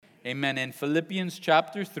Amen. In Philippians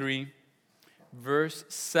chapter 3, verse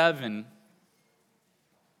 7,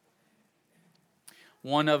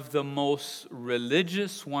 one of the most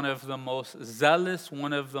religious, one of the most zealous,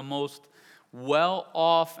 one of the most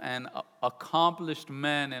well-off and accomplished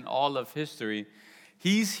men in all of history,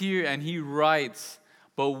 he's here and he writes,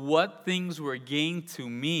 "But what things were gained to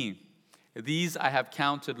me, these I have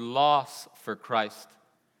counted loss for Christ.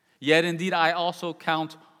 Yet indeed I also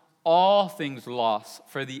count all things loss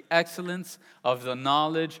for the excellence of the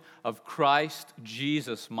knowledge of Christ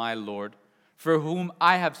Jesus my Lord, for whom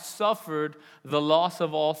I have suffered the loss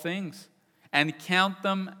of all things, and count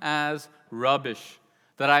them as rubbish,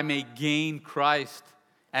 that I may gain Christ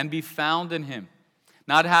and be found in him,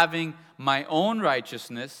 not having my own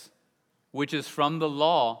righteousness, which is from the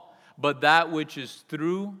law, but that which is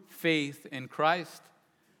through faith in Christ,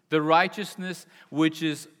 the righteousness which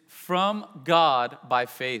is from God by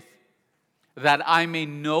faith, that I may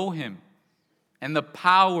know him and the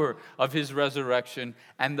power of his resurrection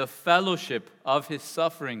and the fellowship of his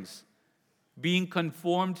sufferings, being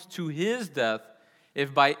conformed to his death,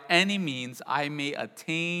 if by any means I may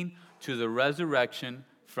attain to the resurrection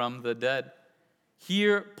from the dead."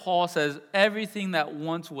 Here, Paul says everything that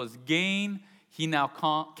once was gain, he now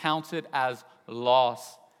counts it as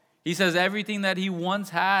loss. He says everything that he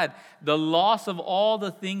once had, the loss of all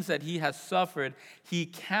the things that he has suffered, he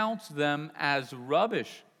counts them as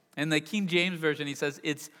rubbish. In the King James Version, he says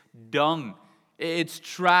it's dung. It's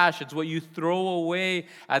trash. It's what you throw away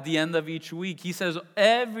at the end of each week. He says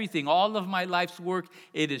everything, all of my life's work,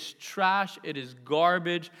 it is trash, it is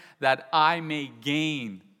garbage, that I may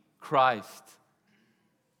gain Christ.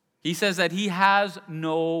 He says that he has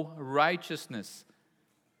no righteousness.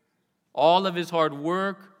 All of his hard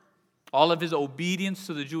work, all of his obedience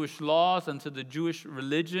to the Jewish laws and to the Jewish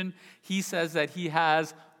religion, he says that he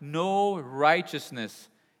has no righteousness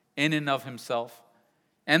in and of himself.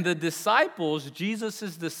 And the disciples,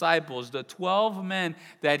 Jesus' disciples, the 12 men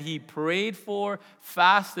that he prayed for,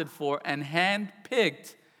 fasted for, and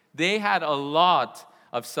handpicked, they had a lot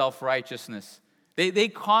of self-righteousness. They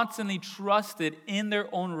constantly trusted in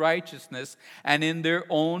their own righteousness and in their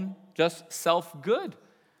own just self-good.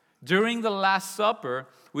 During the Last Supper,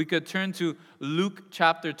 we could turn to Luke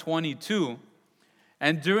chapter 22.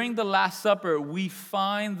 And during the Last Supper, we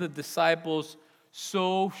find the disciples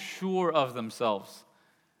so sure of themselves.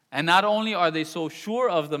 And not only are they so sure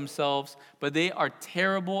of themselves, but they are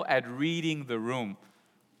terrible at reading the room.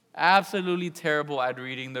 Absolutely terrible at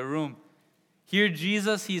reading the room. Here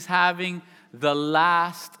Jesus, he's having the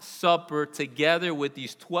Last Supper together with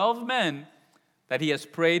these 12 men that he has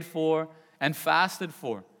prayed for and fasted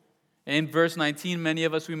for. In verse 19, many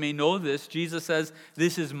of us, we may know this. Jesus says,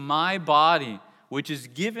 "This is my body, which is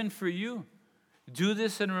given for you. Do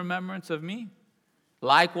this in remembrance of me."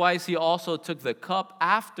 Likewise, he also took the cup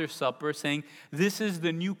after supper, saying, "This is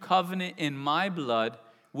the new covenant in my blood,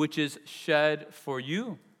 which is shed for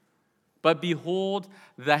you. But behold,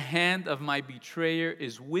 the hand of my betrayer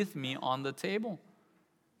is with me on the table."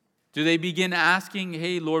 Do they begin asking,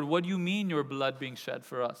 "Hey, Lord, what do you mean your blood being shed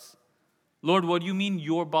for us? Lord, what do you mean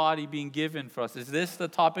your body being given for us?" Is this the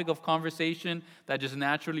topic of conversation that just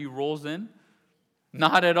naturally rolls in?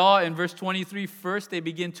 Not at all. In verse 23, first they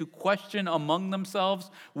begin to question among themselves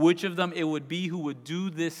which of them it would be who would do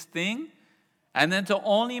this thing. And then to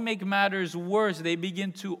only make matters worse, they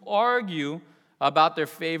begin to argue about their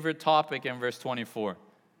favorite topic in verse 24.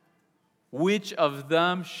 Which of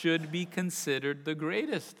them should be considered the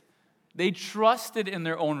greatest? They trusted in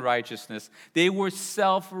their own righteousness. They were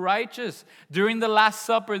self-righteous. During the Last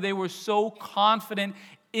Supper, they were so confident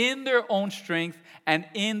in their own strength and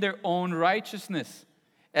in their own righteousness.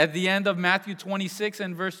 At the end of Matthew 26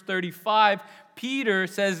 and verse 35, Peter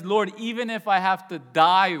says, "Lord, even if I have to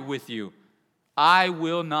die with you, I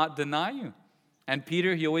will not deny you." And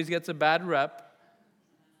Peter, he always gets a bad rep,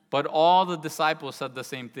 but all the disciples said the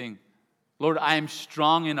same thing. "Lord, I am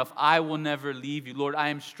strong enough. I will never leave you. Lord, I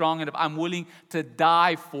am strong enough. I'm willing to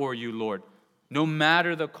die for you, Lord, no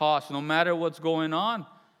matter the cost, no matter what's going on."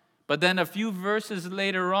 But then a few verses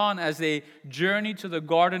later on, as they journey to the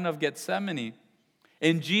Garden of Gethsemane,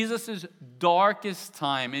 in Jesus' darkest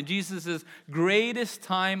time, in Jesus' greatest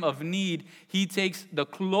time of need, he takes the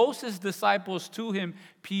closest disciples to him,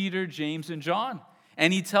 Peter, James, and John.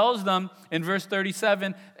 And he tells them in verse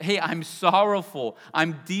 37, "Hey, I'm sorrowful.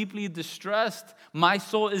 I'm deeply distressed. My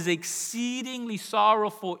soul is exceedingly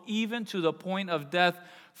sorrowful, even to the point of death.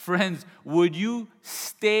 Friends, would you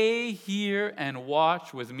stay here and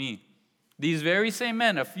watch with me?" These very same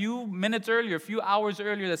men, a few minutes earlier, a few hours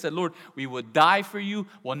earlier, that said, Lord, we will die for you.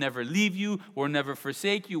 We'll never leave you. We'll never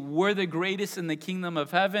forsake you. We're the greatest in the kingdom of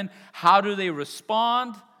heaven. How do they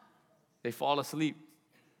respond? They fall asleep.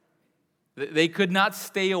 They could not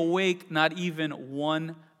stay awake, not even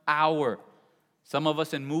 1 hour. Some of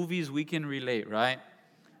us in movies, we can relate, right?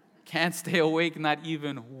 Can't stay awake, not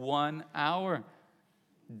even 1 hour.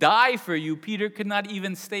 Die for you. Peter could not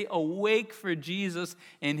even stay awake for Jesus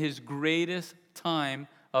in his greatest time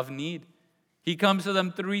of need. He comes to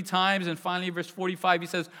them 3 times, and finally, verse 45, he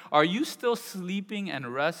says, are you still sleeping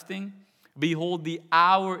and resting? Behold, the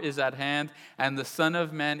hour is at hand, and the Son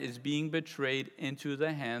of Man is being betrayed into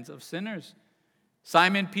the hands of sinners.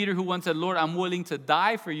 Simon Peter, who once said, Lord, I'm willing to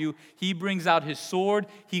die for you, he brings out his sword.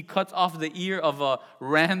 He cuts off the ear of a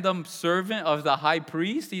random servant of the high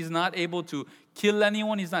priest. He's not able to kill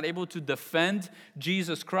anyone. He's not able to defend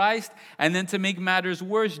Jesus Christ. And then to make matters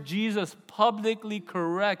worse, Jesus publicly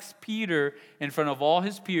corrects Peter in front of all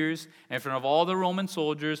his peers, in front of all the Roman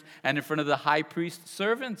soldiers, and in front of the high priest's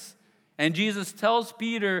servants. And Jesus tells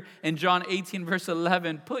Peter in John 18, verse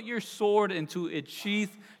 11, put your sword into its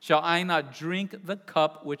sheath. Shall I not drink the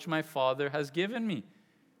cup which my Father has given me?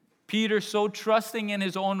 Peter so trusting in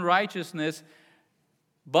his own righteousness,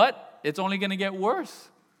 but it's only going to get worse.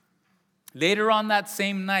 Later on that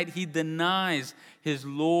same night, he denies his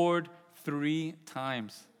Lord 3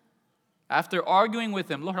 times. After arguing with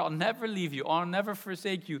him, Lord, I'll never leave you. I'll never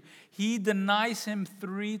forsake you. He denies him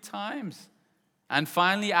 3 times. And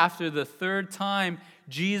finally, after the 3rd time,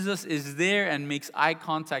 Jesus is there and makes eye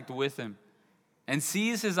contact with him and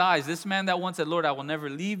sees his eyes. This man that once said, Lord, I will never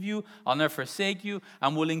leave you. I'll never forsake you.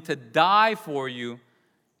 I'm willing to die for you.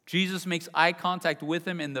 Jesus makes eye contact with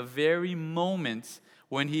him in the very moments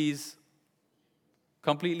when he's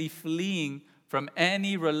completely fleeing from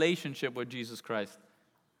any relationship with Jesus Christ.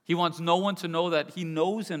 He wants no one to know that he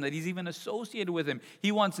knows him, that he's even associated with him.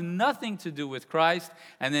 He wants nothing to do with Christ,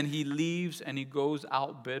 and then he leaves and he goes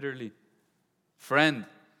out bitterly. Friend,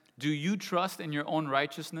 do you trust in your own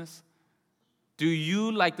righteousness? Do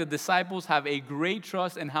you, like the disciples, have a great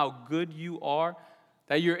trust in how good you are,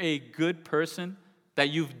 that you're a good person, that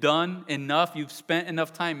you've done enough, you've spent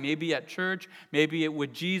enough time, maybe at church, maybe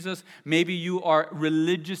with Jesus, maybe you are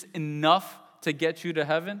religious enough to get you to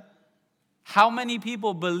heaven? How many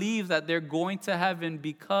people believe that they're going to heaven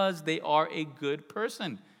because they are a good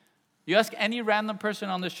person? You ask any random person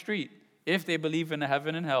on the street if they believe in a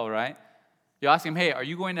heaven and hell, right? You ask them, hey, are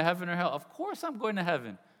you going to heaven or hell? Of course I'm going to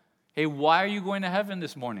heaven. Hey, why are you going to heaven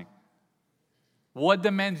this morning? What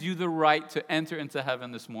demands you the right to enter into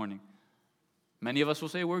heaven this morning? Many of us will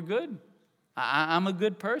say, we're good. I'm a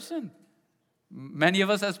good person. Many of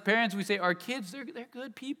us as parents, we say, our kids, they're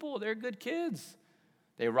good people. They're good kids.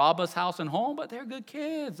 They rob us house and home, but they're good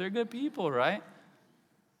kids. They're good people, right?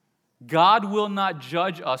 God will not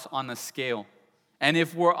judge us on a scale. And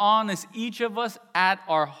if we're honest, each of us at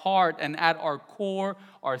our heart and at our core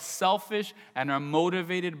are selfish and are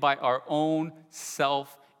motivated by our own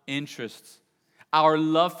self-interests. Our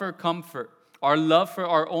love for comfort, our love for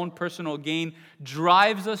our own personal gain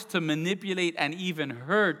drives us to manipulate and even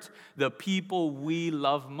hurt the people we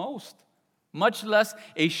love most, much less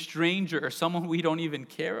a stranger or someone we don't even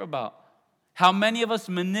care about. How many of us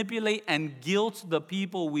manipulate and guilt the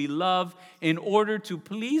people we love in order to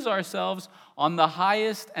please ourselves on the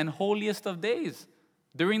highest and holiest of days?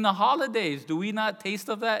 During the holidays, do we not taste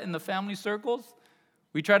of that in the family circles?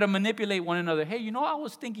 We try to manipulate one another. Hey, you know, I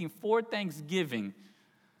was thinking for Thanksgiving,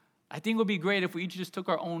 I think it would be great if we each just took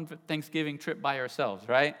our own Thanksgiving trip by ourselves,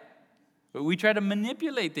 right? But we try to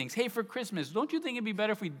manipulate things. Hey, for Christmas, don't you think it'd be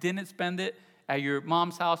better if we didn't spend it at your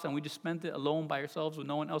mom's house and we just spent it alone by ourselves with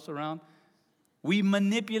no one else around? We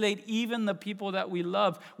manipulate even the people that we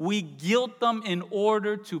love. We guilt them in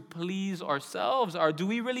order to please ourselves. Or do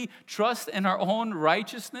we really trust in our own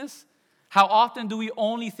righteousness? How often do we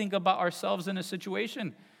only think about ourselves in a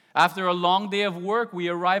situation? After a long day of work, we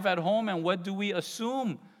arrive at home, and what do we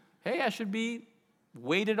assume? Hey, I should be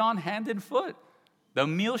waited on hand and foot. The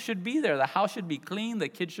meal should be there. The house should be clean. The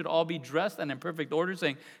kids should all be dressed and in perfect order,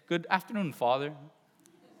 saying, "Good afternoon, Father."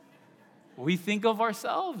 We think of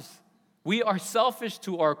ourselves. We are selfish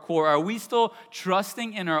to our core. Are we still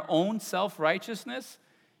trusting in our own self-righteousness?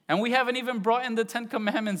 And we haven't even brought in the 10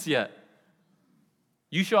 Commandments yet.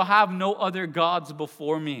 You shall have no other gods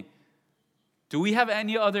before me. Do we have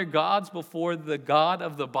any other gods before the God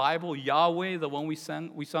of the Bible, Yahweh, the one we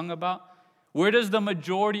sung about? Where does the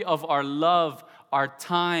majority of our love, our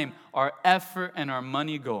time, our effort, and our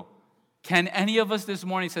money go? Can any of us this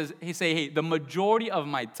morning say, hey, the majority of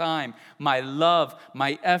my time, my love,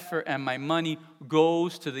 my effort, and my money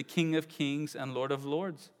goes to the King of Kings and Lord of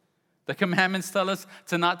Lords? The commandments tell us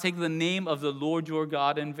to not take the name of the Lord your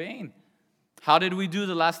God in vain. How did we do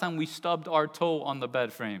the last time we stubbed our toe on the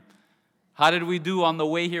bed frame? How did we do on the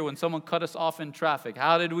way here when someone cut us off in traffic?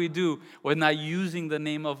 How did we do with not using the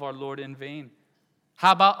name of our Lord in vain?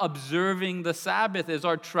 How about observing the Sabbath? Is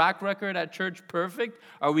our track record at church perfect?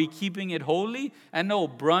 Are we keeping it holy? And no,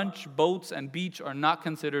 brunch, boats, and beach are not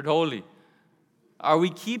considered holy. Are we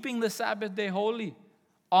keeping the Sabbath day holy?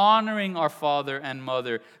 Honoring our father and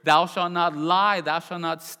mother. Thou shalt not lie. Thou shalt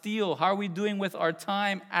not steal. How are we doing with our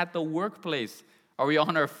time at the workplace? Are we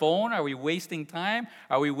on our phone? Are we wasting time?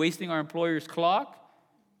 Are we wasting our employer's clock?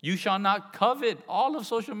 You shall not covet. All of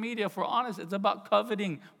social media, if we're honest, it's about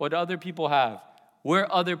coveting what other people have, where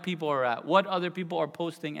other people are at, what other people are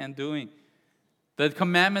posting and doing. The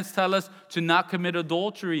commandments tell us to not commit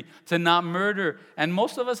adultery, to not murder. And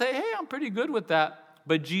most of us say, hey, I'm pretty good with that.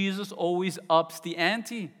 But Jesus always ups the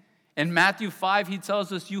ante. In Matthew 5, he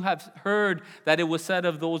tells us, you have heard that it was said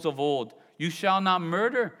of those of old, you shall not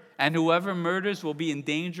murder, and whoever murders will be in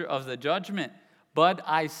danger of the judgment. But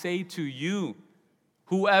I say to you,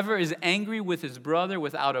 whoever is angry with his brother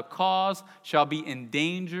without a cause shall be in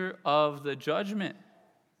danger of the judgment.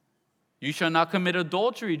 You shall not commit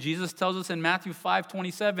adultery. Jesus tells us in Matthew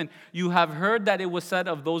 5:27, you have heard that it was said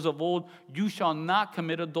of those of old, you shall not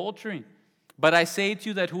commit adultery. But I say to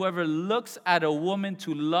you that whoever looks at a woman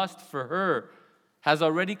to lust for her has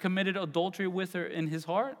already committed adultery with her in his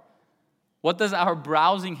heart. What does our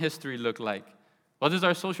browsing history look like? What does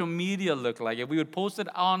our social media look like? If we would post it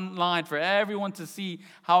online for everyone to see,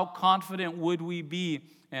 how confident would we be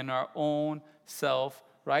in our own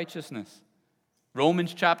self-righteousness?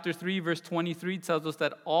 Romans chapter 3, verse 23 tells us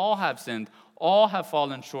that all have sinned, all have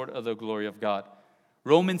fallen short of the glory of God.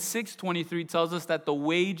 Romans 6:23 tells us that the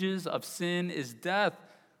wages of sin is death,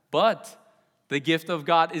 but the gift of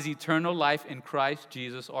God is eternal life in Christ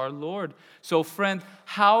Jesus our Lord. So friend,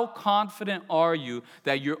 how confident are you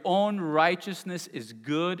that your own righteousness is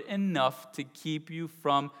good enough to keep you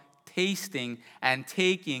from tasting and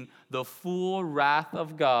taking the full wrath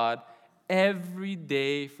of God every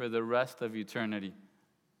day for the rest of eternity?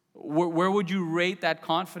 Where would you rate that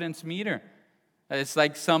confidence meter? It's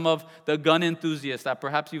like some of the gun enthusiasts that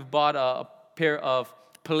perhaps you've bought a pair of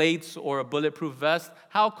plates or a bulletproof vest.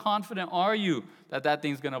 How confident are you that that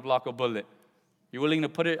thing's going to block a bullet? You're willing to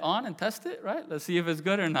put it on and test it, right? Let's see if it's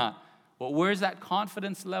good or not. Well, where's that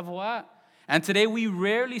confidence level at? And today we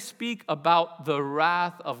rarely speak about the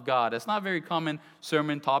wrath of God. It's not a very common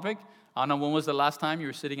sermon topic. I don't know, when was the last time you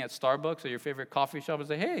were sitting at Starbucks or your favorite coffee shop and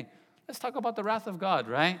say, hey, let's talk about the wrath of God,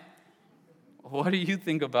 right? What do you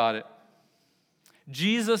think about it?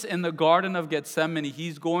 Jesus in the Garden of Gethsemane,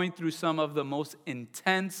 he's going through some of the most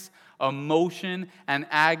intense emotion and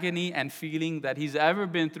agony and feeling that he's ever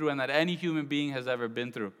been through and that any human being has ever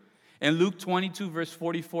been through. In Luke 22, verse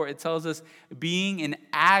 44, it tells us, being in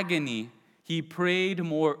agony, he prayed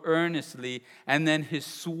more earnestly, and then his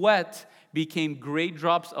sweat became great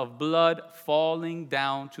drops of blood falling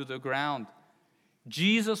down to the ground.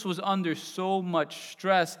 Jesus was under so much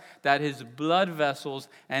stress that his blood vessels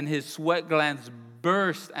and his sweat glands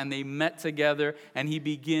burst and they met together, and he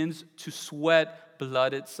begins to sweat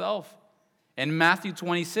blood itself. In Matthew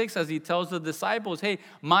 26, as he tells the disciples, hey,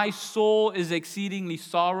 my soul is exceedingly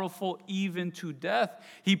sorrowful even to death.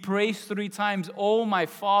 He prays 3 times, oh my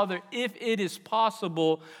Father, if it is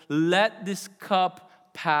possible, let this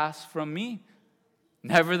cup pass from me.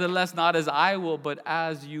 Nevertheless, not as I will, but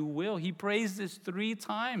as you will. He prays this 3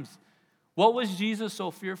 times. What was Jesus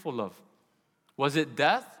so fearful of? Was it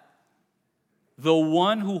death? The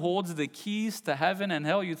one who holds the keys to heaven and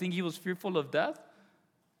hell, you think he was fearful of death?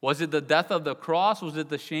 Was it the death of the cross? Was it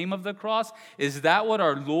the shame of the cross? Is that what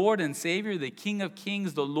our Lord and Savior, the King of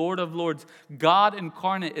Kings, the Lord of Lords, God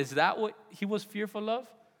incarnate, is that what he was fearful of?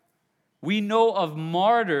 We know of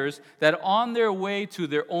martyrs that on their way to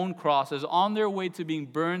their own crosses, on their way to being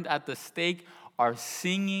burned at the stake, are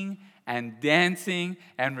singing and dancing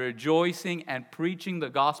and rejoicing and preaching the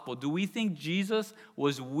gospel. Do we think Jesus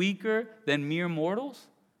was weaker than mere mortals?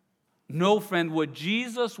 No, friend. What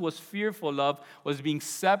Jesus was fearful of was being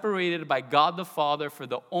separated by God the Father for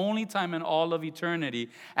the only time in all of eternity,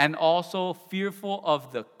 and also fearful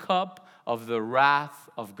of the cup of the wrath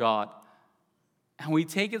of God. And we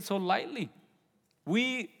take it so lightly.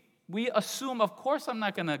 We assume, of course I'm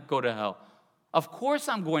not going to go to hell. Of course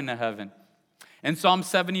I'm going to heaven. In Psalm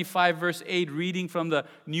 75, verse 8, reading from the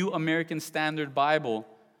New American Standard Bible,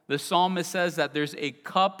 The psalmist says that there's a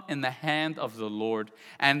cup in the hand of the Lord,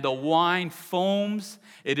 and the wine foams,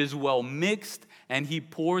 it is well mixed, and he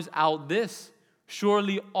pours out this.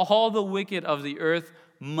 Surely all the wicked of the earth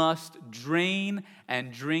must drain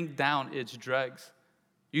and drink down its dregs.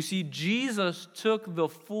 You see, Jesus took the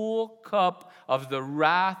full cup of the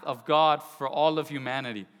wrath of God for all of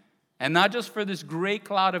humanity. And not just for this great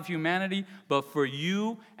cloud of humanity, but for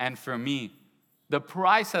you and for me. The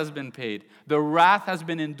price has been paid. The wrath has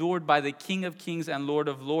been endured by the King of Kings and Lord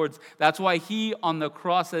of Lords. That's why he on the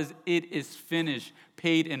cross says, "It is finished,"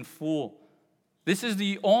 paid in full. This is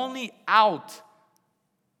the only out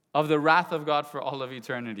of the wrath of God for all of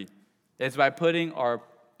eternity. It's by putting our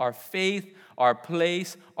faith, our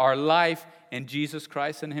place, our life in Jesus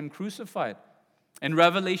Christ and him crucified. In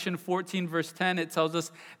Revelation 14, verse 10, it tells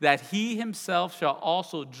us that he himself shall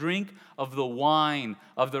also drink of the wine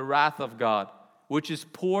of the wrath of God, which is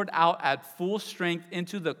poured out at full strength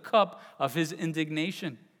into the cup of his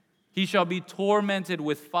indignation. He shall be tormented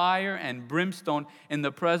with fire and brimstone in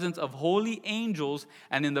the presence of holy angels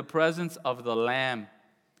and in the presence of the Lamb.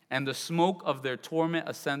 And the smoke of their torment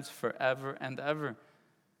ascends forever and ever.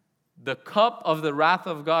 The cup of the wrath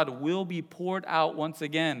of God will be poured out once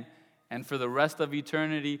again and for the rest of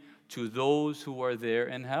eternity to those who are there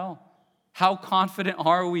in hell. How confident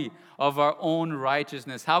are we of our own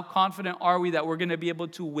righteousness? How confident are we that we're going to be able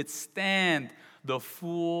to withstand the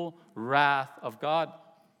full wrath of God?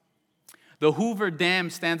 The Hoover Dam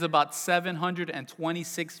stands about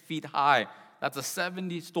 726 feet high. That's a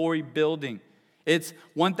 70-story building. It's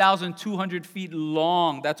 1,200 feet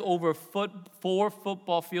long. That's over 4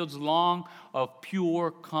 football fields long of pure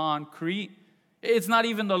concrete. It's not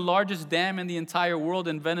even the largest dam in the entire world.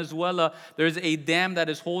 In Venezuela, there's a dam that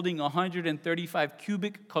is holding 135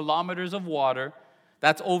 cubic kilometers of water.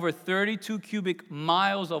 That's over 32 cubic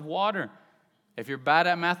miles of water. If you're bad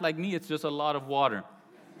at math like me, it's just a lot of water.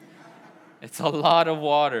 It's a lot of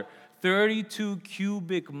water. 32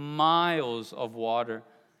 cubic miles of water.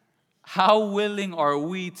 How willing are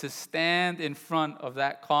we to stand in front of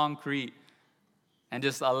that concrete and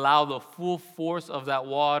just allow the full force of that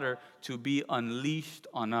water to be unleashed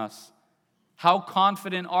on us? How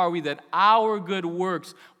confident are we that our good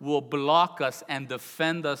works will block us and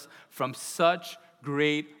defend us from such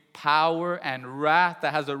great power and wrath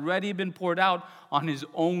that has already been poured out on his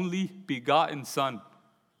only begotten Son?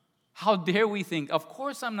 How dare we think, of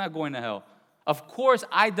course I'm not going to hell. Of course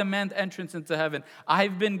I demand entrance into heaven.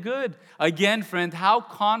 I've been good. Again, friend, how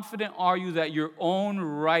confident are you that your own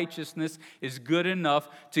righteousness is good enough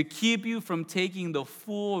to keep you from taking the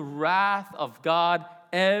full wrath of God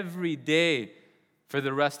every day for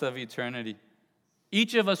the rest of eternity?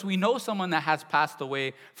 Each of us, we know someone that has passed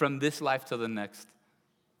away from this life to the next.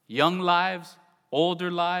 Young lives,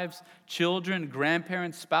 older lives, children,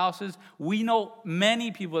 grandparents, spouses. We know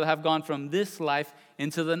many people that have gone from this life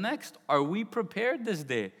into the next. Are we prepared this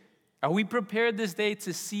day? Are we prepared this day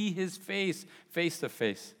to see his face to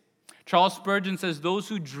face? Charles Spurgeon says, those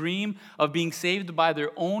who dream of being saved by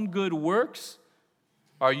their own good works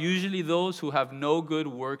are usually those who have no good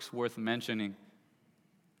works worth mentioning.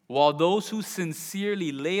 While those who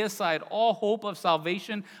sincerely lay aside all hope of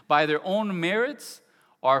salvation by their own merits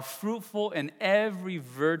are fruitful in every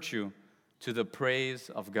virtue to the praise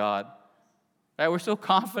of God. Right? We're so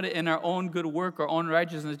confident in our own good work, our own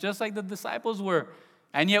righteousness, just like the disciples were.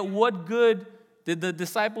 And yet, what good did the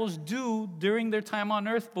disciples do during their time on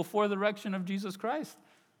earth before the resurrection of Jesus Christ?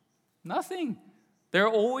 Nothing. They're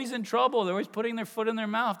always in trouble. They're always putting their foot in their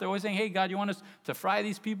mouth. They're always saying, hey, God, you want us to fry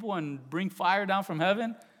these people and bring fire down from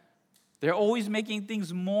heaven? They're always making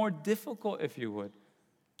things more difficult, if you would.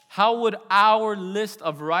 How would our list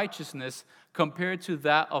of righteousness compare to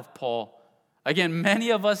that of Paul? Again,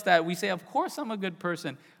 many of us that we say, of course I'm a good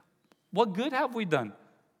person. What good have we done?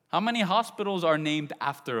 How many hospitals are named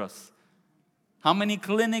after us? How many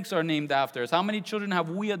clinics are named after us? How many children have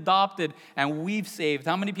we adopted and we've saved?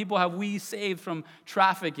 How many people have we saved from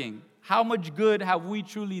trafficking? How much good have we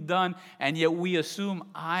truly done? And yet we assume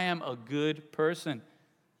I am a good person.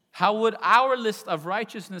 How would our list of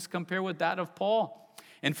righteousness compare with that of Paul?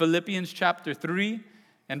 In Philippians chapter 3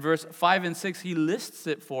 and verse 5 and 6, he lists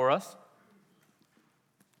it for us.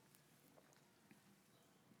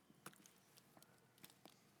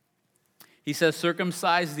 He says,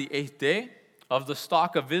 circumcised the 8th day, of the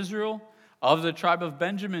stock of Israel, of the tribe of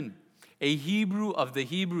Benjamin, a Hebrew of the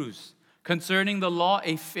Hebrews, concerning the law,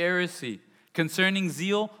 a Pharisee, concerning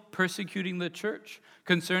zeal, persecuting the church,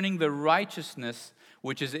 concerning the righteousness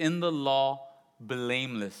which is in the law,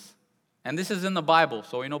 blameless. And this is in the Bible,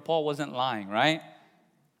 so we know Paul wasn't lying, right?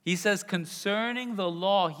 He says, concerning the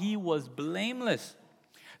law, he was blameless.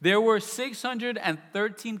 There were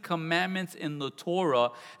 613 commandments in the Torah,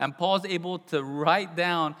 and Paul's able to write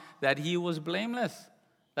down that he was blameless.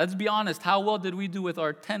 Let's be honest, how well did we do with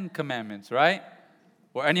our 10 commandments, right?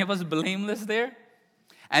 Were any of us blameless there?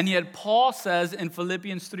 And yet Paul says in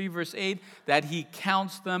Philippians 3 verse 8 that he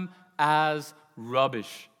counts them as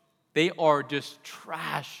rubbish. They are just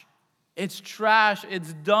trash. It's trash,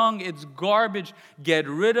 it's dung, it's garbage. Get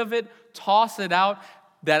rid of it, toss it out,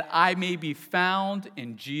 that I may be found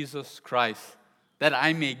in Jesus Christ. That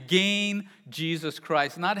I may gain Jesus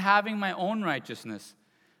Christ, not having my own righteousness.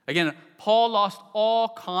 Again, Paul lost all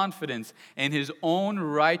confidence in his own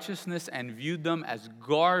righteousness and viewed them as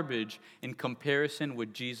garbage in comparison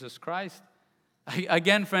with Jesus Christ.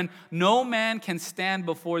 Again, friend, no man can stand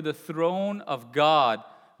before the throne of God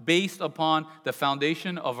based upon the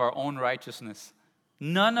foundation of our own righteousness.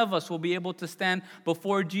 None of us will be able to stand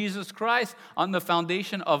before Jesus Christ on the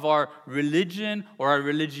foundation of our religion or our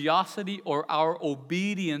religiosity or our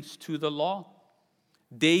obedience to the law.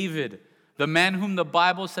 David, the man whom the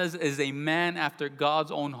Bible says is a man after God's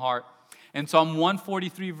own heart. In Psalm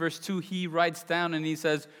 143 verse 2, he writes down and he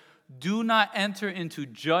says, "Do not enter into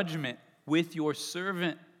judgment with your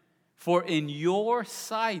servant, for in your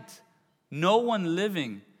sight no one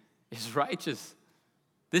living is righteous."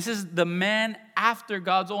 This is the man after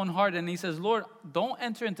God's own heart. And he says, Lord, don't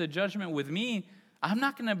enter into judgment with me. I'm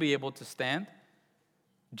not going to be able to stand.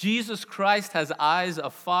 Jesus Christ has eyes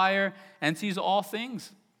of fire and sees all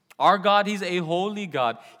things. Our God, he's a holy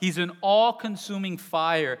God. He's an all-consuming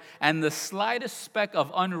fire. And the slightest speck of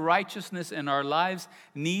unrighteousness in our lives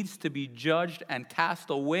needs to be judged and cast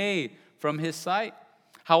away from his sight.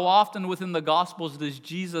 How often within the Gospels does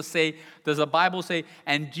the Bible say,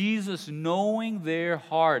 and Jesus knowing their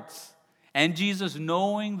hearts, and Jesus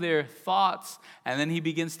knowing their thoughts, and then he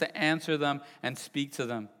begins to answer them and speak to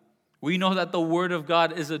them. We know that the Word of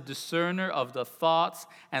God is a discerner of the thoughts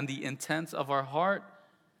and the intents of our heart.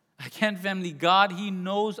 Again, family, God, he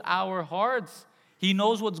knows our hearts. He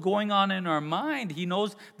knows what's going on in our mind. He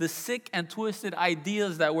knows the sick and twisted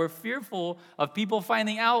ideas that we're fearful of people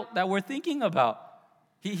finding out that we're thinking about.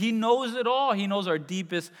 He knows it all. He knows our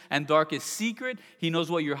deepest and darkest secret. He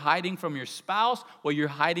knows what you're hiding from your spouse, what you're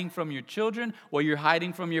hiding from your children, what you're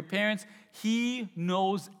hiding from your parents. He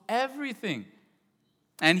knows everything.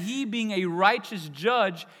 And he, being a righteous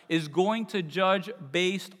judge, is going to judge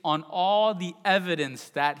based on all the evidence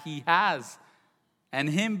that he has. And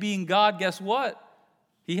him being God, guess what?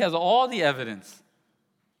 He has all the evidence.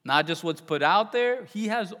 Not just what's put out there. He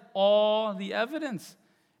has all the evidence.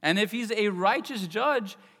 And if he's a righteous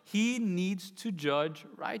judge, he needs to judge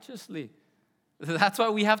righteously. That's why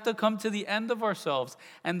we have to come to the end of ourselves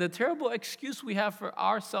and the terrible excuse we have for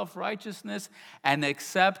our self-righteousness and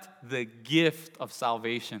accept the gift of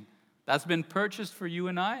salvation that's been purchased for you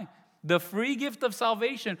and I. The free gift of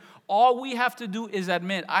salvation. All we have to do is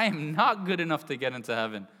admit, I am not good enough to get into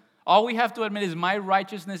heaven. All we have to admit is my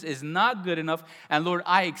righteousness is not good enough. And Lord,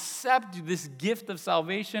 I accept this gift of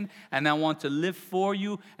salvation and I want to live for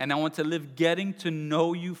you and I want to live getting to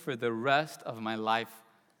know you for the rest of my life.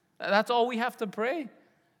 That's all we have to pray.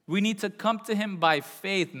 We need to come to him by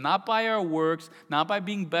faith, not by our works, not by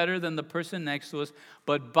being better than the person next to us,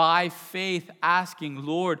 but by faith asking,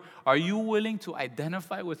 Lord, are you willing to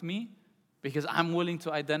identify with me? Because I'm willing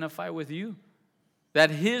to identify with you. That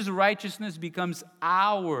his righteousness becomes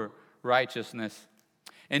our righteousness.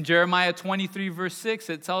 In Jeremiah 23 verse 6,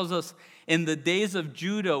 it tells us, in the days of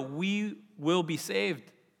Judah, we will be saved.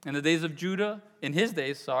 In the days of Judah, in his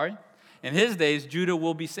days, Judah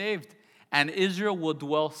will be saved, and Israel will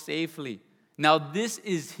dwell safely. Now this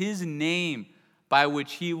is his name by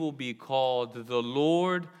which he will be called, the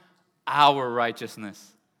Lord, our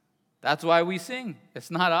righteousness. That's why we sing. It's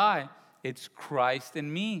not I, it's Christ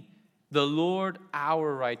in me. The Lord,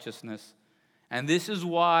 our righteousness. And this is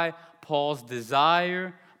why Paul's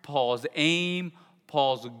desire, Paul's aim,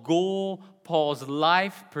 Paul's goal, Paul's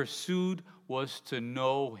life pursued was to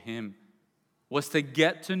know him, was to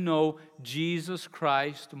get to know Jesus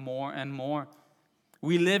Christ more and more.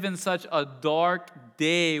 We live in such a dark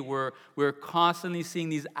day where we're constantly seeing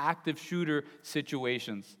these active shooter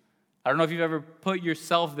situations. I don't know if you've ever put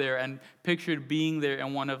yourself there and pictured being there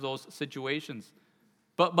in one of those situations.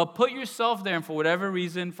 But put yourself there, and for whatever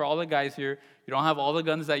reason, for all the guys here, you don't have all the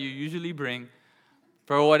guns that you usually bring.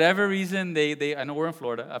 For whatever reason, they I know we're in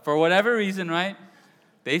Florida. For whatever reason, right?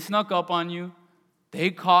 They snuck up on you.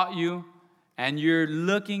 They caught you. And you're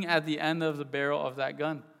looking at the end of the barrel of that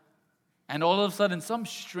gun. And all of a sudden, some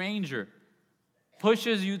stranger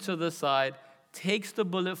pushes you to the side, takes the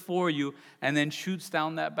bullet for you, and then shoots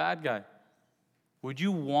down that bad guy. Would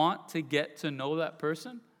you want to get to know that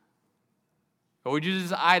person? Or would you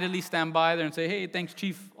just idly stand by there and say, hey, thanks,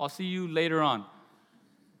 Chief, I'll see you later on?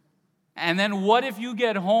 And then what if you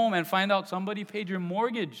get home and find out somebody paid your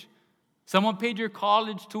mortgage? Someone paid your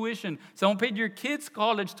college tuition. Someone paid your kids'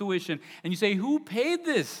 college tuition. And you say, who paid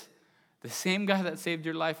this? The same guy that saved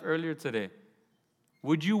your life earlier today.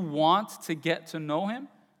 Would you want to get to know him?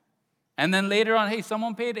 And then later on, hey,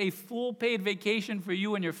 someone paid a full paid vacation for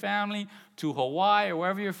you and your family to Hawaii or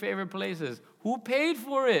wherever your favorite place is. Who paid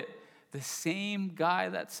for it? The same guy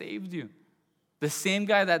that saved you. The same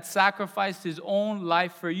guy that sacrificed his own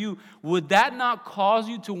life for you. Would that not cause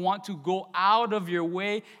you to want to go out of your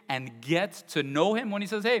way and get to know him? When he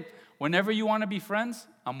says, hey, whenever you want to be friends,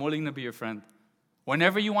 I'm willing to be your friend.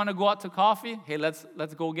 Whenever you want to go out to coffee, hey, let's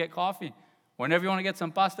go get coffee. Whenever you want to get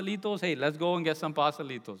some pastelitos, hey, let's go and get some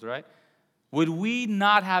pastelitos, right? Would we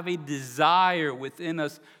not have a desire within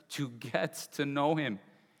us to get to know him?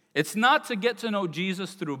 It's not to get to know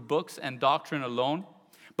Jesus through books and doctrine alone,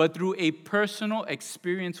 but through a personal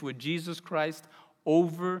experience with Jesus Christ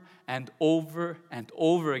over and over and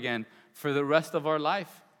over again for the rest of our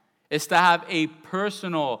life. It's to have a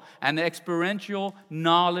personal and experiential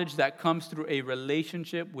knowledge that comes through a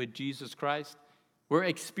relationship with Jesus Christ. We're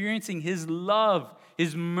experiencing his love,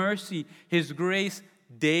 his mercy, his grace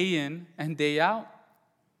day in and day out.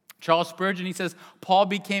 Charles Spurgeon, he says, Paul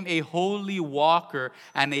became a holy walker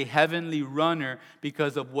and a heavenly runner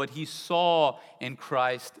because of what he saw in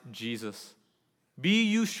Christ Jesus. Be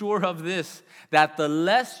you sure of this, that the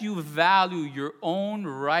less you value your own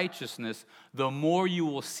righteousness, the more you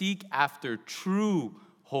will seek after true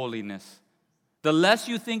holiness. The less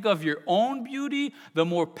you think of your own beauty, the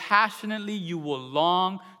more passionately you will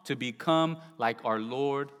long to become like our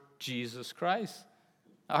Lord Jesus Christ.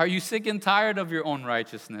 Are you sick and tired of your own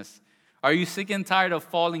righteousness? Are you sick and tired of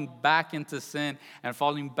falling back into sin and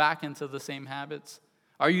falling back into the same habits?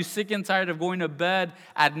 Are you sick and tired of going to bed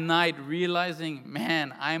at night realizing,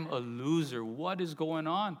 man, I'm a loser. What is going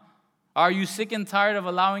on? Are you sick and tired of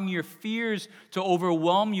allowing your fears to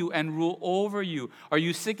overwhelm you and rule over you? Are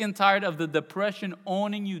you sick and tired of the depression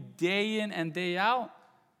owning you day in and day out?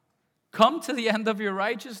 Come to the end of your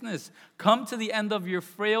righteousness. Come to the end of your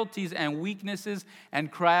frailties and weaknesses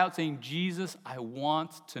and cry out saying, Jesus, I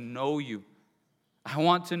want to know you. I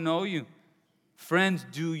want to know you. Friends,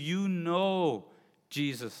 do you know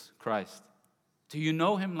Jesus Christ? Do you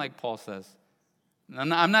know him like Paul says?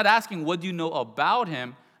 I'm not asking what do you know about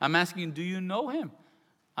him. I'm asking, do you know him?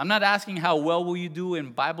 I'm not asking how well will you do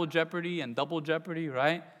in Bible Jeopardy and Double Jeopardy,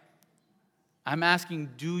 right? I'm asking,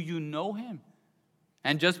 do you know him?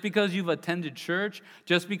 And just because you've attended church,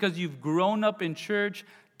 just because you've grown up in church,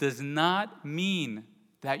 does not mean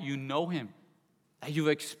that you know him, that you've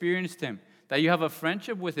experienced him, that you have a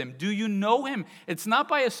friendship with him. Do you know him? It's not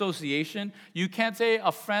by association. You can't say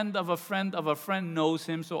a friend of a friend of a friend knows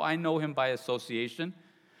him, so I know him by association.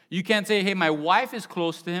 You can't say, hey, my wife is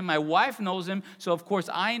close to him, my wife knows him, so of course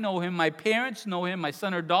I know him. My parents know him, my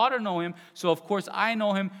son or daughter know him, so of course I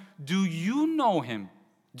know him. Do you know him?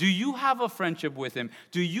 Do you have a friendship with him?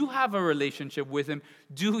 Do you have a relationship with him?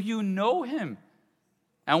 Do you know him?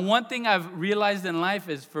 And one thing I've realized in life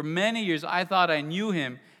is for many years I thought I knew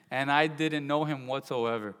him and I didn't know him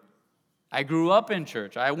whatsoever. I grew up in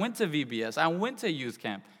church. I went to VBS. I went to youth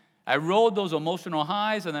camp. I rode those emotional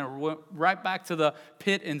highs and then went right back to the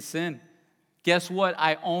pit in sin. Guess what?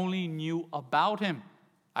 I only knew about him.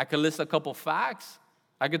 I could list a couple facts.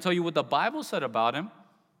 I could tell you what the Bible said about him.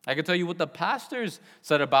 I could tell you what the pastors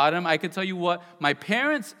said about him. I could tell you what my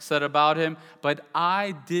parents said about him, but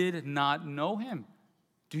I did not know him.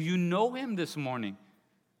 Do you know him this morning?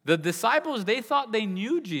 The disciples, they thought they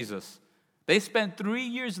knew Jesus. They spent 3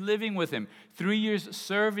 years living with him, 3 years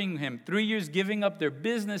serving him, 3 years giving up their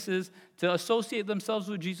businesses to associate themselves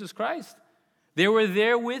with Jesus Christ. They were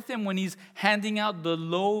there with him when he's handing out the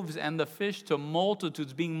loaves and the fish to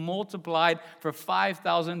multitudes, being multiplied for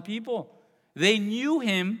 5,000 people. They knew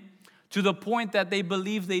him to the point that they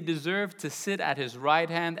believed they deserved to sit at his right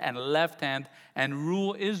hand and left hand and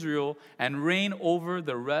rule Israel and reign over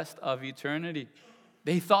the rest of eternity.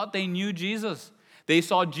 They thought they knew Jesus. They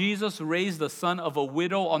saw Jesus raise the son of a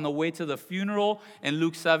widow on the way to the funeral in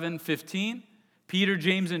Luke 7:15. Peter,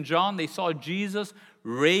 James, and John, they saw Jesus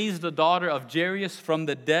raise the daughter of Jairus from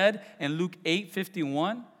the dead in Luke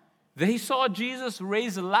 8:51. They saw Jesus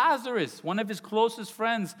raise Lazarus, one of his closest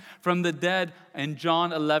friends, from the dead in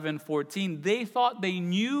John 11:14. They thought they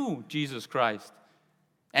knew Jesus Christ.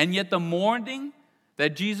 And yet the morning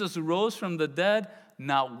that Jesus rose from the dead,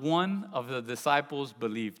 not one of the disciples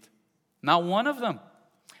believed. Not one of them.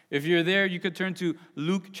 If you're there, you could turn to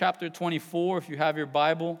Luke chapter 24 if you have your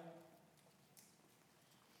Bible.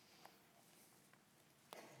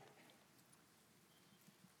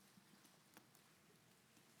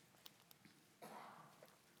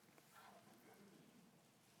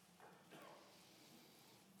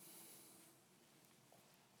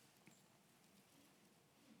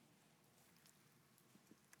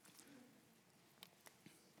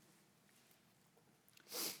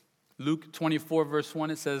 Luke 24, verse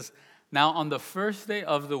 1, it says, "Now on the first day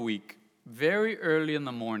of the week, very early in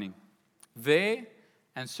the morning, they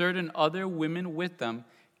and certain other women with them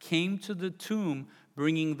came to the tomb,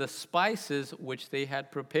 bringing the spices which they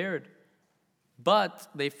had prepared. But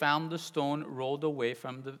they found the stone rolled away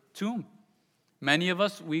from the tomb." Many of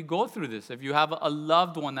us, we go through this. If you have a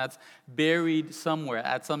loved one that's buried somewhere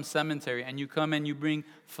at some cemetery, and you come and you bring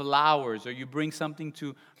flowers, or you bring something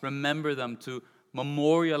to remember them, to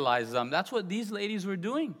memorialize them, that's what these ladies were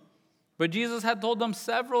doing. But Jesus had told them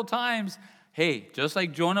several times, hey, just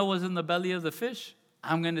like Jonah was in the belly of the fish,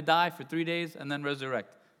 I'm going to die for 3 days and then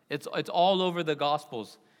resurrect. It's all over the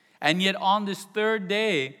Gospels. And yet on this third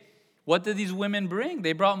day, what did these women bring?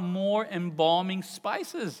 They brought more embalming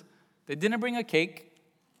spices. They didn't bring a cake.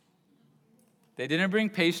 They didn't bring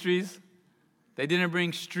pastries. They didn't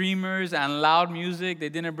bring streamers and loud music. They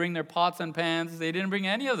didn't bring their pots and pans. They didn't bring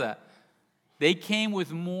any of that. They came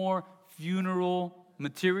with more funeral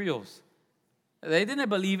materials. They didn't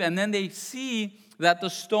believe, and then they see that the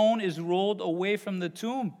stone is rolled away from the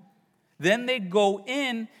tomb. Then they go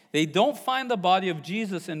in. They don't find the body of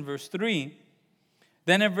Jesus in verse 3.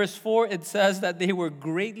 Then in verse 4, it says that they were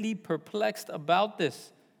greatly perplexed about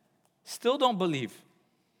this. Still don't believe.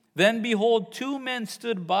 Then behold, 2 men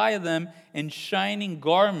stood by them in shining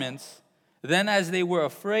garments. Then as they were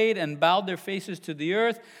afraid and bowed their faces to the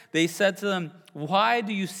earth, they said to them, "Why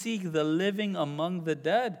do you seek the living among the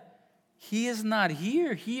dead? He is not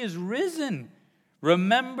here. He is risen.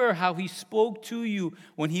 Remember how he spoke to you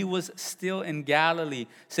when he was still in Galilee,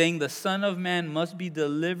 saying the Son of Man must be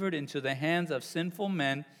delivered into the hands of sinful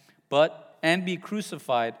men, and be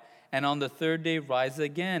crucified, and on the third day rise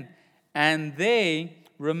again." And they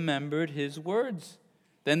remembered his words.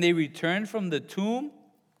 Then they returned from the tomb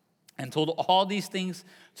and told all these things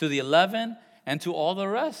to the 11 and to all the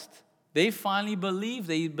rest. They finally believe.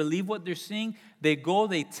 They believe what they're seeing. They go,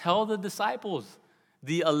 they tell the disciples.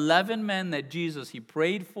 The 11 men that Jesus, he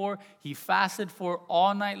prayed for, he fasted for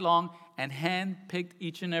all night long, and handpicked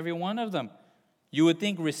each and every one of them. You would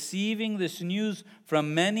think receiving this news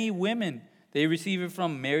from many women. They receive it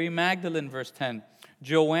from Mary Magdalene, verse 10.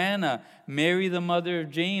 Joanna, Mary the mother of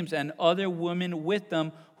James, and other women with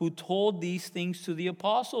them who told these things to the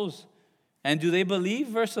apostles. And do they believe?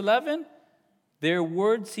 Verse 11. Their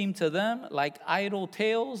words seemed to them like idle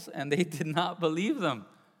tales, and they did not believe them.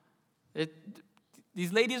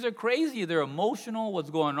 These ladies are crazy. They're emotional. What's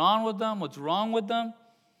going on with them? What's wrong with them?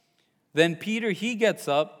 Then Peter, he gets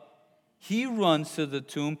up. He runs to the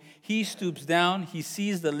tomb. He stoops down. He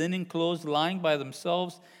sees the linen clothes lying by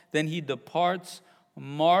themselves. Then he departs,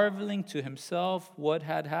 marveling to himself what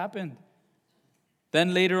had happened.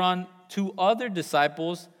 Then later on, 2 other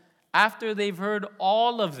disciples, after they've heard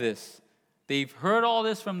all of this, they've heard all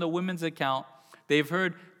this from the women's account, they've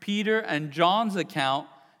heard Peter and John's account.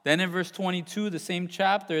 Then in verse 22, the same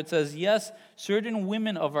chapter, it says, "Yes, certain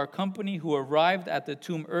women of our company who arrived at the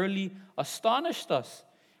tomb early astonished us.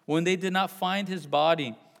 When they did not find his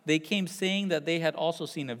body, they came saying that they had also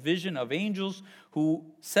seen a vision of angels who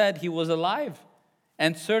said he was alive.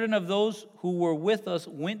 And certain of those who were with us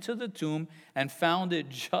went to the tomb and found it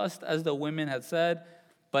just as the women had said,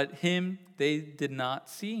 but him they did not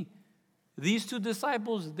see." These 2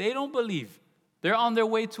 disciples, they don't believe. They're on their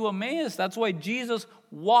way to Emmaus. That's why Jesus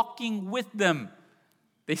walking with them.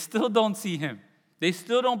 They still don't see him. They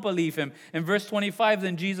still don't believe him. In verse 25,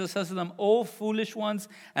 then Jesus says to them, "O foolish ones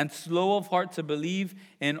and slow of heart to believe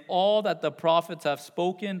in all that the prophets have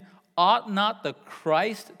spoken, ought not the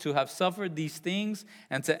Christ to have suffered these things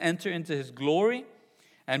and to enter into his glory?"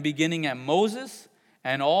 And beginning at Moses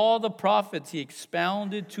and all the prophets, he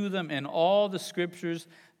expounded to them in all the scriptures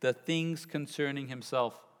the things concerning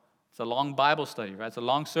himself. It's a long Bible study, right? It's a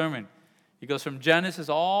long sermon. He goes from Genesis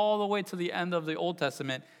all the way to the end of the Old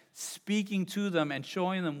Testament, speaking to them and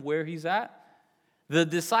showing them where he's at. The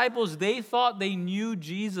disciples, they thought they knew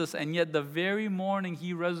Jesus, and yet the very morning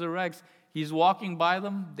he resurrects, he's walking by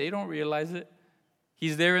them. They don't realize it.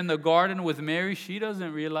 He's there in the garden with Mary. She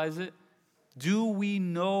doesn't realize it. Do we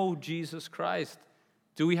know Jesus Christ?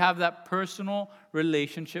 Do we have that personal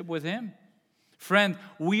relationship with him? Friend,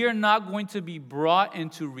 we are not going to be brought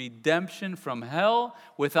into redemption from hell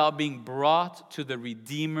without being brought to the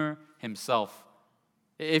Redeemer himself.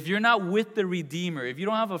 If you're not with the Redeemer, if you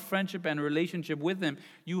don't have a friendship and relationship with him,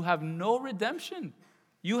 you have no redemption.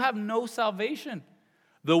 You have no salvation.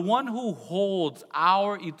 The one who holds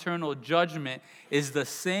our eternal judgment is the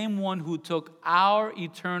same one who took our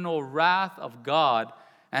eternal wrath of God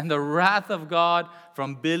and the wrath of God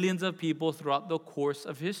from billions of people throughout the course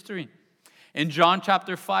of history. In John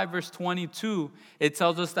chapter 5, verse 22, it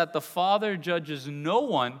tells us that the Father judges no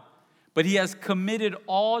one But he has committed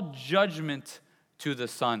all judgment to the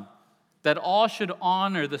Son, that all should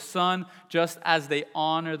honor the Son just as they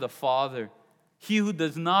honor the Father. He who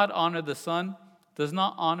does not honor the Son does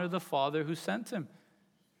not honor the Father who sent him.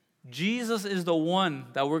 Jesus is the one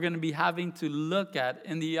that we're going to be having to look at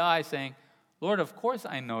in the eye saying, Lord, of course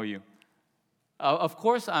I know you. Of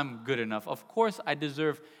course I'm good enough. Of course I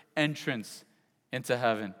deserve entrance into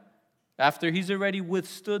heaven. After he's already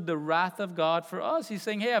withstood the wrath of God for us, he's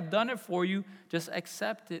saying, hey, I've done it for you. Just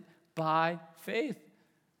accept it by faith.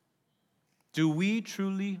 Do we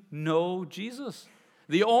truly know Jesus?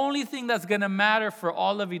 The only thing that's going to matter for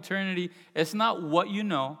all of eternity is not what you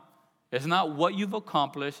know. It's not what you've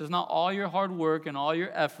accomplished. It's not all your hard work and all your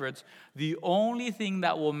efforts. The only thing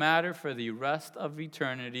that will matter for the rest of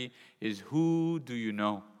eternity is who do you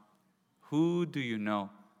know? Who do you know?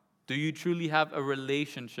 Do you truly have a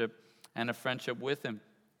relationship and a friendship with him?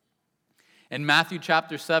 In Matthew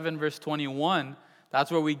chapter 7, verse 21,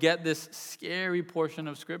 that's where we get this scary portion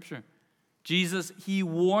of Scripture. Jesus, he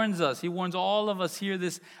warns us. He warns all of us here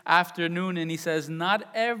this afternoon, and he says, not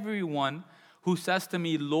everyone who says to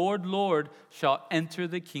me, Lord, Lord, shall enter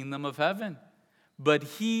the kingdom of heaven, but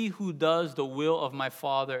he who does the will of my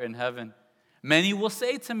Father in heaven. Many will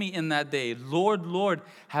say to me in that day, Lord, Lord,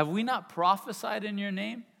 have we not prophesied in your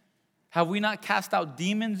name? Have we not cast out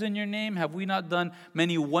demons in your name? Have we not done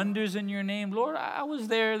many wonders in your name? Lord, I was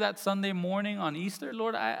there that Sunday morning on Easter.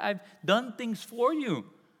 Lord, I've done things for you.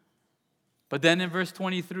 But then in verse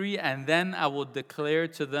 23, and then I will declare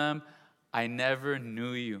to them, I never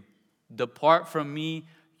knew you. Depart from me,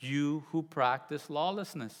 you who practice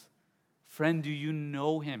lawlessness. Friend, do you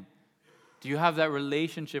know him? Do you have that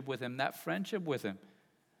relationship with him, that friendship with him?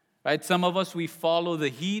 Right? Some of us, we follow the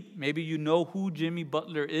heat. Maybe you know who Jimmy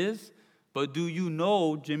Butler is, but do you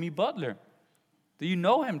know Jimmy Butler? Do you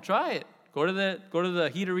know him? Try it. Go to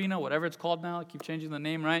the Heat Arena, whatever it's called now. I keep changing the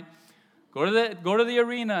name, right? Go to the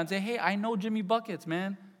arena and say, hey, I know Jimmy Buckets,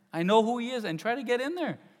 man. I know who he is, and try to get in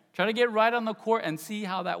there. Try to get right on the court and see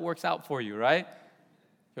how that works out for you, right?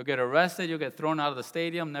 You'll get arrested. You'll get thrown out of the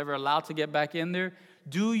stadium, never allowed to get back in there.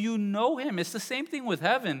 Do you know him? It's the same thing with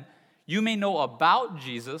heaven. You may know about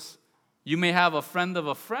Jesus. You may have a friend of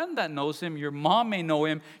a friend that knows him. Your mom may know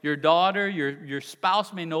him. Your daughter, your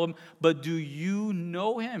spouse may know him. But do you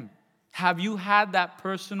know him? Have you had that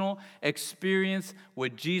personal experience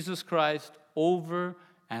with Jesus Christ over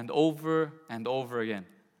and over and over again?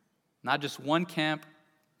 Not just one camp,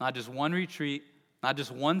 not just one retreat, not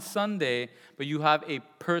just one Sunday, but you have a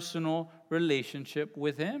personal relationship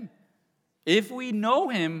with him. If we know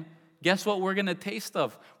him, guess what we're going to taste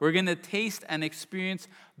of? We're going to taste and experience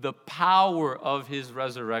the power of his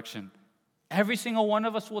resurrection. Every single one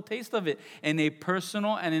of us will taste of it in a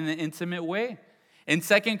personal and in an intimate way. In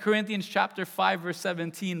 2 Corinthians chapter 5, verse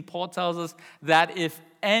 17, Paul tells us that if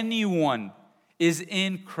anyone is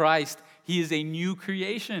in Christ, he is a new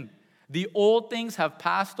creation. The old things have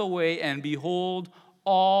passed away, and behold,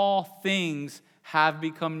 all things have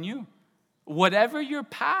become new. Whatever your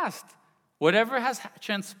past, whatever has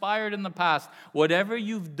transpired in the past, whatever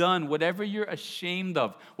you've done, whatever you're ashamed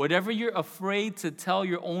of, whatever you're afraid to tell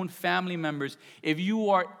your own family members, if you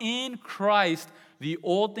are in Christ, the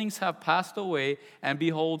old things have passed away, and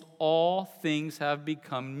behold, all things have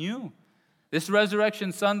become new. This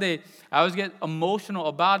Resurrection Sunday, I always get emotional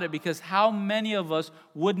about it because how many of us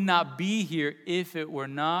would not be here if it were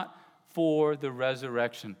not for the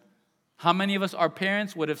resurrection? How many of us, our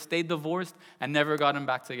parents, would have stayed divorced and never gotten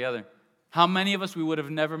back together? How many of us, we would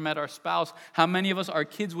have never met our spouse? How many of us, our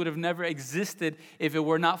kids would have never existed if it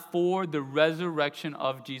were not for the resurrection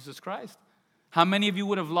of Jesus Christ? How many of you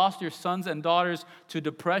would have lost your sons and daughters to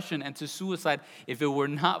depression and to suicide if it were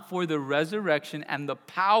not for the resurrection and the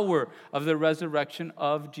power of the resurrection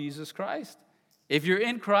of Jesus Christ? If you're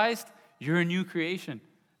in Christ, you're a new creation.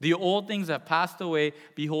 The old things have passed away.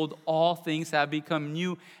 Behold, all things have become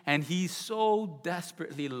new. And he so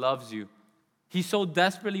desperately loves you. He so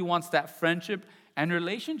desperately wants that friendship and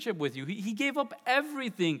relationship with you. He gave up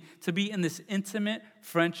everything to be in this intimate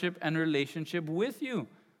friendship and relationship with you.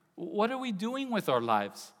 What are we doing with our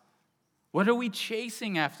lives? What are we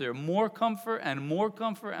chasing after? More comfort and more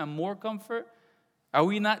comfort and more comfort? Are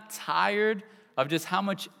we not tired of just how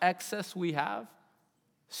much excess we have?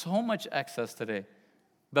 So much excess today.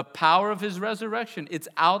 The power of his resurrection, it's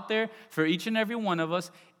out there for each and every one of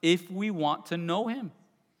us if we want to know him.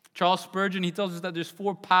 Charles Spurgeon, he tells us that there's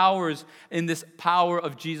 4 powers in this power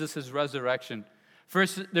of Jesus' resurrection.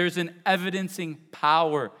 First, there's an evidencing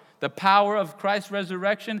power. The power of Christ's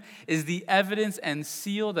resurrection is the evidence and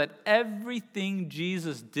seal that everything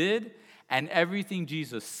Jesus did and everything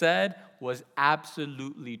Jesus said was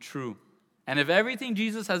absolutely true. And if everything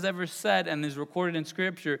Jesus has ever said and is recorded in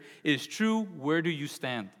Scripture is true, where do you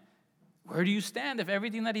stand? Where do you stand if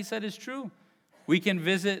everything that he said is true? We can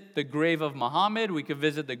visit the grave of Muhammad. We can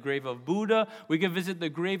visit the grave of Buddha. We can visit the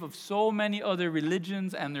grave of so many other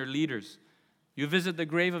religions and their leaders. You visit the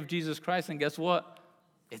grave of Jesus Christ, and guess what?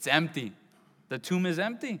 It's empty. The tomb is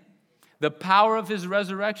empty. The power of his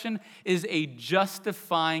resurrection is a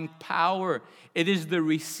justifying power. It is the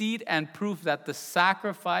receipt and proof that the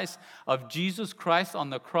sacrifice of Jesus Christ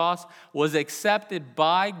on the cross was accepted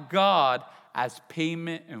by God as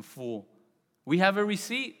payment in full. We have a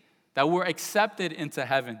receipt that we're accepted into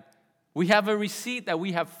heaven. We have a receipt that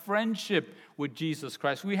we have friendship with Jesus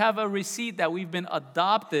Christ. We have a receipt that we've been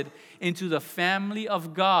adopted into the family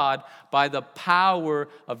of God by the power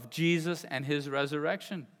of Jesus and his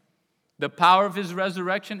resurrection. The power of his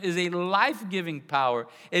resurrection is a life-giving power.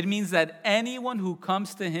 It means that anyone who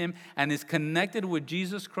comes to him and is connected with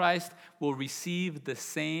Jesus Christ will receive the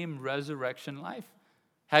same resurrection life.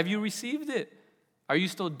 Have you received it? Are you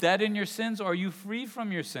still dead in your sins, or are you free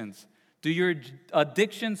from your sins? Do your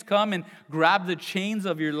addictions come and grab the chains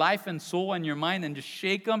of your life and soul and your mind and just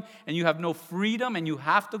shake them, and you have no freedom and you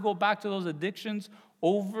have to go back to those addictions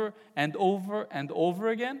over and over and over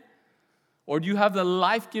again? Or do you have the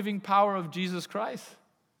life-giving power of Jesus Christ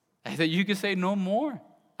that you can say no more?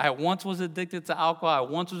 I once was addicted to alcohol. I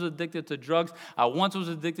once was addicted to drugs. I once was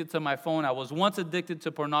addicted to my phone. I was once addicted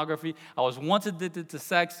to pornography. I was once addicted to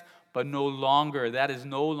sex, but no longer. That is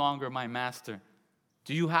no longer my master.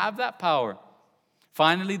 Do you have that power?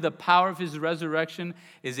 Finally, the power of his resurrection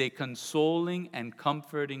is a consoling and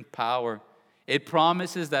comforting power. It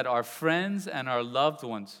promises that our friends and our loved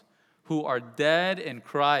ones who are dead in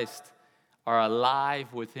Christ are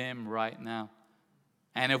alive with him right now.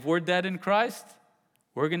 And if we're dead in Christ,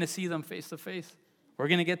 we're going to see them face to face. We're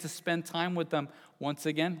going to get to spend time with them once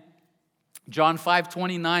again. John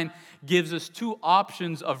 5:29 gives us two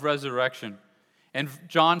options of resurrection. In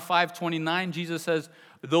John 5:29, Jesus says,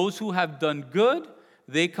 those who have done good,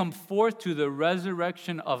 they come forth to the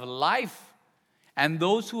resurrection of life. And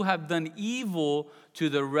those who have done evil, to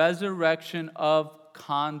the resurrection of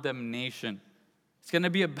condemnation. It's going to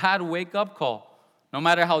be a bad wake-up call. No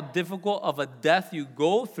matter how difficult of a death you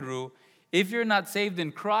go through, if you're not saved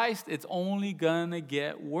in Christ, it's only going to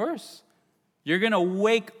get worse. You're going to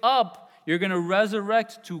wake up. You're going to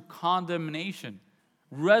resurrect to condemnation.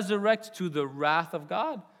 Resurrect to the wrath of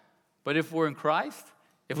God. But if we're in Christ,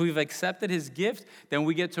 if we've accepted his gift, then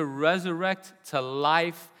we get to resurrect to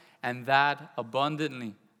life, and that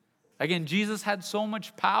abundantly. Again, Jesus had so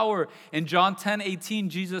much power. In John 10:18,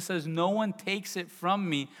 Jesus says, no one takes it from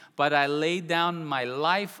me, but I lay down my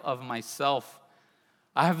life of myself.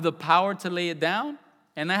 I have the power to lay it down,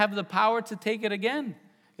 and I have the power to take it again.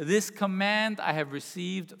 This command I have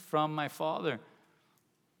received from my Father.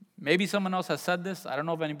 Maybe someone else has said this. I don't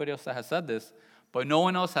know if anybody else has said this, but no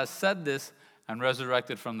one else has said this and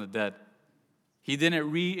resurrected from the dead. He didn't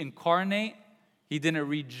reincarnate. He didn't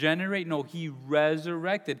regenerate. No, he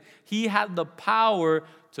resurrected. He had the power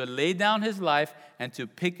to lay down his life and to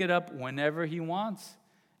pick it up whenever he wants.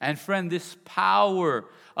 And friend, this power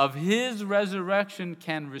of his resurrection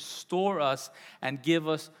can restore us and give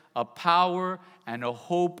us a power and a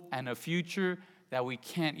hope and a future that we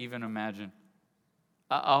can't even imagine.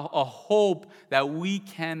 A hope that we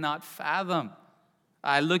cannot fathom.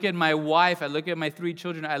 I look at my wife, I look at my 3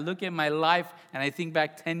 children, I look at my life, and I think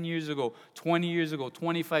back 10 years ago, 20 years ago,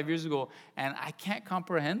 25 years ago, and I can't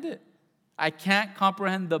comprehend it. I can't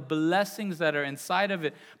comprehend the blessings that are inside of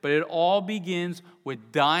it, but it all begins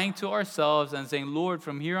with dying to ourselves and saying, Lord,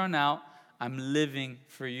 from here on out, I'm living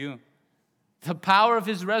for you. The power of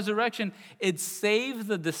his resurrection, it saved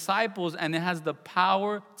the disciples, and it has the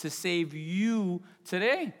power to save you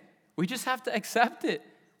today. We just have to accept it.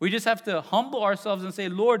 We just have to humble ourselves and say,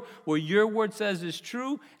 Lord, what your word says is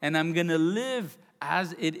true, and I'm going to live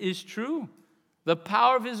as it is true. The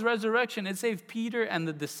power of his resurrection, it saved Peter and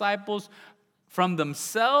the disciples from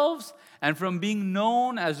themselves and from being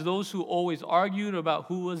known as those who always argued about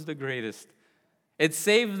who was the greatest. It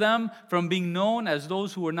saved them from being known as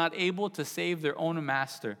those who were not able to save their own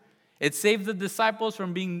master. It saved the disciples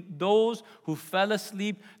from being those who fell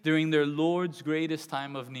asleep during their Lord's greatest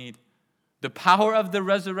time of need. The power of the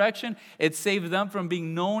resurrection, it saved them from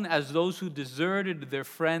being known as those who deserted their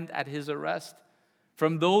friend at his arrest,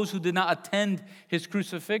 from those who did not attend his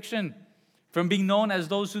crucifixion, from being known as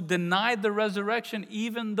those who denied the resurrection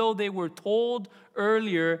even though they were told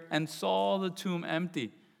earlier and saw the tomb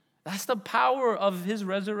empty. That's the power of his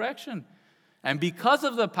resurrection. And because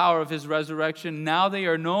of the power of his resurrection, now they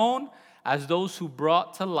are known as those who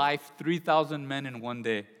brought to life 3,000 men in one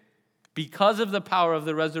day. Because of the power of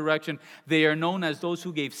the resurrection, they are known as those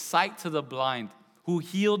who gave sight to the blind, who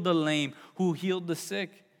healed the lame, who healed the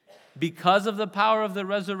sick. Because of the power of the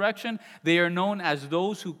resurrection, they are known as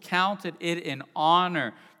those who counted it an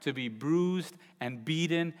honor to be bruised and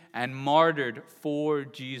beaten and martyred for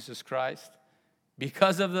Jesus Christ.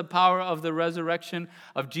 Because of the power of the resurrection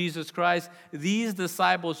of Jesus Christ, these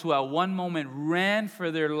disciples who at one moment ran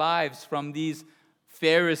for their lives from these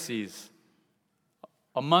Pharisees,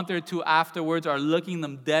 a month or two afterwards are looking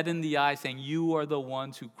them dead in the eye saying, "You are the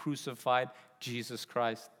ones who crucified Jesus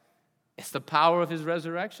Christ." It's the power of his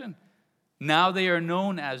resurrection. Now they are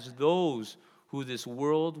known as those who this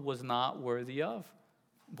world was not worthy of.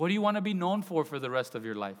 What do you want to be known for the rest of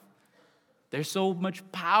your life? There's so much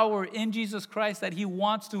power in Jesus Christ that he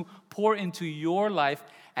wants to pour into your life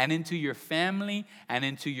and into your family and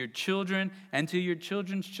into your children and to your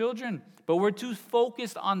children's children. But we're too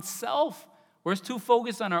focused on self. We're too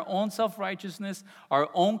focused on our own self-righteousness, our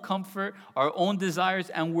own comfort, our own desires,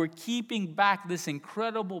 and we're keeping back this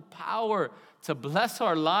incredible power to bless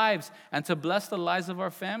our lives and to bless the lives of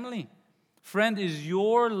our family. Friend, is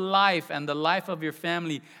your life and the life of your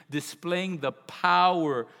family displaying the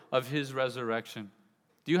power of his resurrection?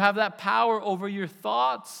 Do you have that power over your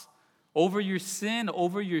thoughts, over your sin,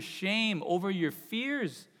 over your shame, over your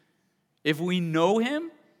fears? If we know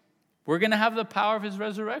him, we're going to have the power of his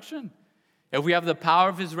resurrection. If we have the power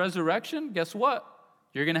of his resurrection, guess what?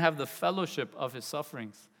 You're going to have the fellowship of his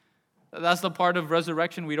sufferings. That's the part of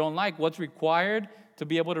resurrection we don't like. What's required to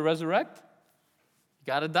be able to resurrect? You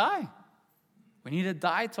got to die. We need to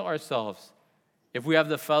die to ourselves. If we have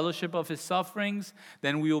the fellowship of his sufferings,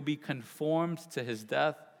 then we will be conformed to his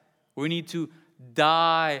death. We need to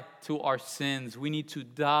die to our sins. We need to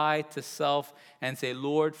die to self and say,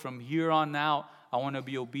 "Lord, from here on out, I want to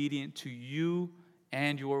be obedient to you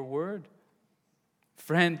and your word."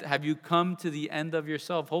 Friend, have you come to the end of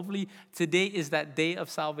yourself? Hopefully today is that day of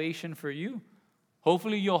salvation for you.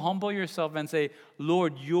 Hopefully you'll humble yourself and say,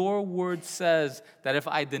 "Lord, your word says that if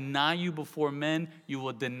I deny you before men, you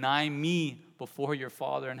will deny me before your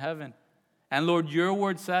Father in heaven. And Lord, your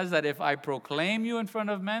word says that if I proclaim you in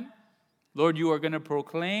front of men, Lord, you are going to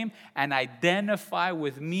proclaim and identify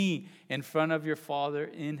with me in front of your Father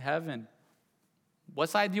in heaven." What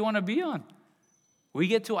side do you want to be on? We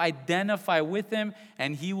get to identify with him,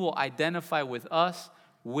 and he will identify with us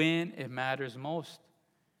when it matters most.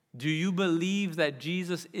 Do you believe that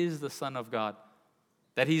Jesus is the Son of God?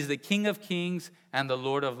 That he's the King of Kings and the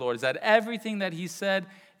Lord of Lords? That everything that he said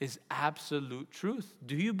is absolute truth?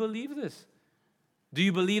 Do you believe this? Do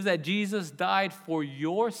you believe that Jesus died for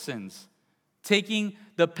your sins, taking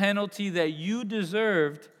the penalty that you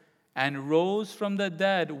deserved, and rose from the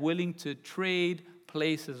dead, willing to trade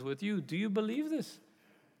places with you? Do you believe this?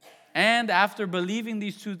 And after believing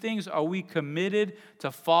these two things, are we committed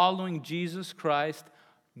to following Jesus Christ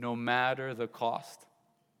no matter the cost?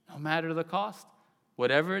 No matter the cost.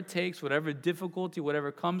 Whatever it takes, whatever difficulty,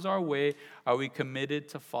 whatever comes our way, are we committed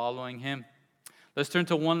to following him? Let's turn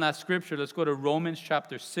to one last scripture. Let's go to Romans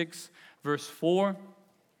chapter 6, verse 4.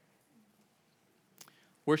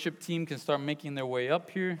 Worship team can start making their way up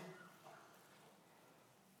here.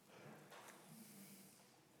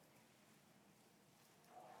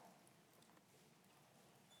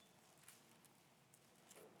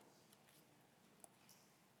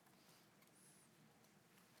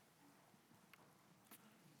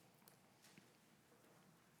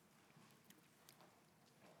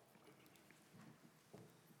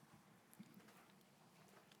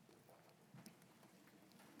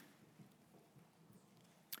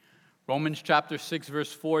 Romans chapter 6,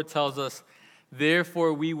 verse 4 tells us,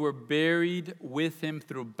 "Therefore we were buried with him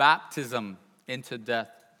through baptism into death,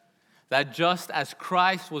 that just as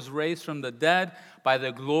Christ was raised from the dead by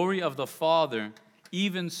the glory of the Father,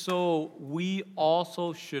 even so we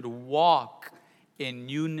also should walk in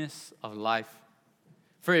newness of life.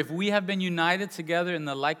 For if we have been united together in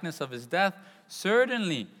the likeness of his death,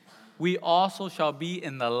 certainly we also shall be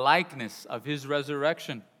in the likeness of his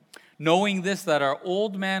resurrection. Knowing this, that our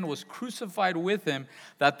old man was crucified with him,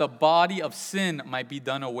 that the body of sin might be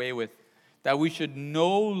done away with, that we should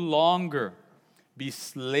no longer be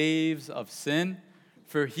slaves of sin,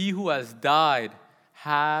 for he who has died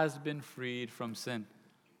has been freed from sin."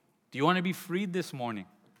 Do you want to be freed this morning?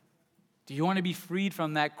 Do you want to be freed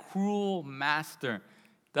from that cruel master?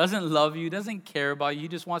 Doesn't love you, doesn't care about you, he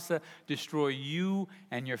just wants to destroy you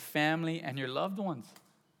and your family and your loved ones.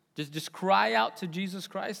 Just cry out to Jesus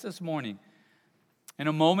Christ this morning. In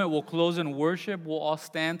a moment, we'll close in worship. We'll all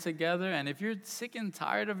stand together. And if you're sick and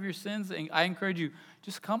tired of your sins, I encourage you,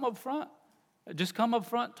 just come up front. Just come up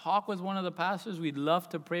front, talk with one of the pastors. We'd love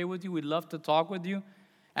to pray with you. We'd love to talk with you.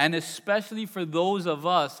 And especially for those of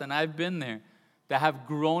us, and I've been there, that have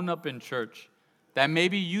grown up in church, that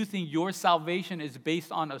maybe you think your salvation is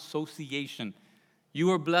based on association. You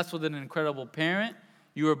were blessed with an incredible parent.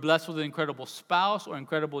 You were blessed with an incredible spouse or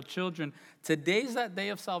incredible children. Today's that day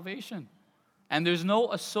of salvation. And there's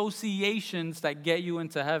no associations that get you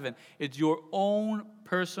into heaven. It's your own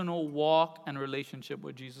personal walk and relationship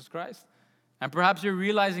with Jesus Christ. And perhaps you're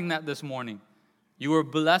realizing that this morning. You were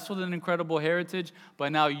blessed with an incredible heritage,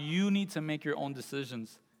 but now you need to make your own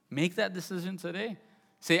decisions. Make that decision today.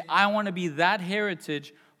 Say, I want to be that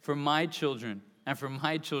heritage for my children and for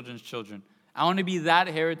my children's children. I want to be that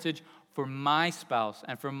heritage for my spouse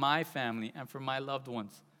and for my family and for my loved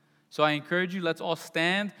ones. So I encourage you, let's all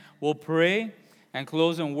stand. We'll pray and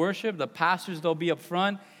close in worship. The pastors, they'll be up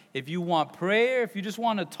front. If you want prayer, if you just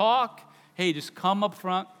want to talk, hey, just come up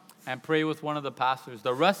front and pray with one of the pastors.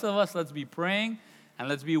 The rest of us, let's be praying and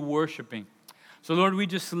let's be worshiping. So Lord, we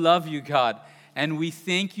just love you, God. And we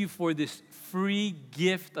thank you for this free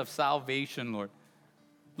gift of salvation, Lord.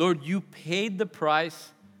 Lord, you paid the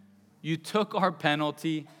price. You took our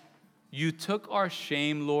penalty. You took our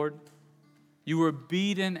shame, Lord. You were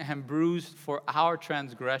beaten and bruised for our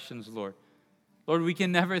transgressions, Lord. Lord, we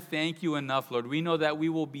can never thank you enough, Lord. We know that we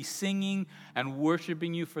will be singing and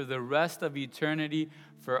worshiping you for the rest of eternity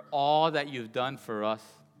for all that you've done for us.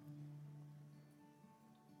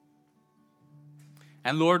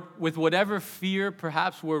 And Lord, with whatever fear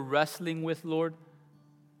perhaps we're wrestling with, Lord,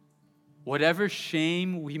 whatever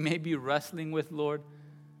shame we may be wrestling with, Lord,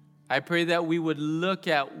 I pray that we would look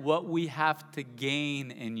at what we have to gain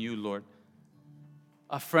in you, Lord.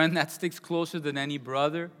 A friend that sticks closer than any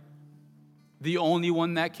brother, the only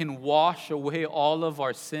one that can wash away all of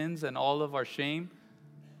our sins and all of our shame.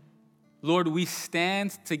 Lord, we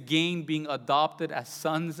stand to gain being adopted as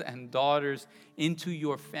sons and daughters into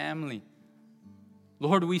your family.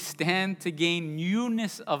 Lord, we stand to gain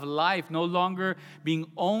newness of life, no longer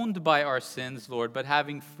being owned by our sins, Lord, but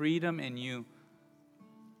having freedom in you.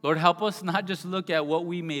 Lord, help us not just look at what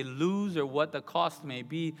we may lose or what the cost may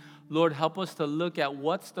be. Lord, help us to look at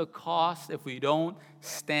what's the cost if we don't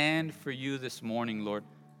stand for you this morning, Lord.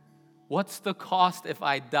 What's the cost if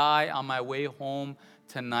I die on my way home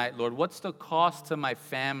tonight, Lord? What's the cost to my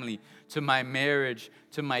family, to my marriage,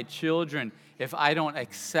 to my children if I don't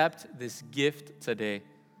accept this gift today?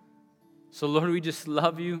 So, Lord, we just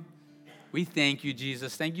love you. We thank you,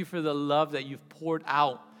 Jesus. Thank you for the love that you've poured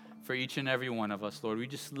out for each and every one of us, Lord. We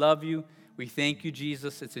just love you. We thank you,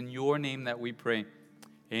 Jesus. It's in your name that we pray.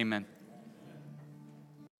 Amen.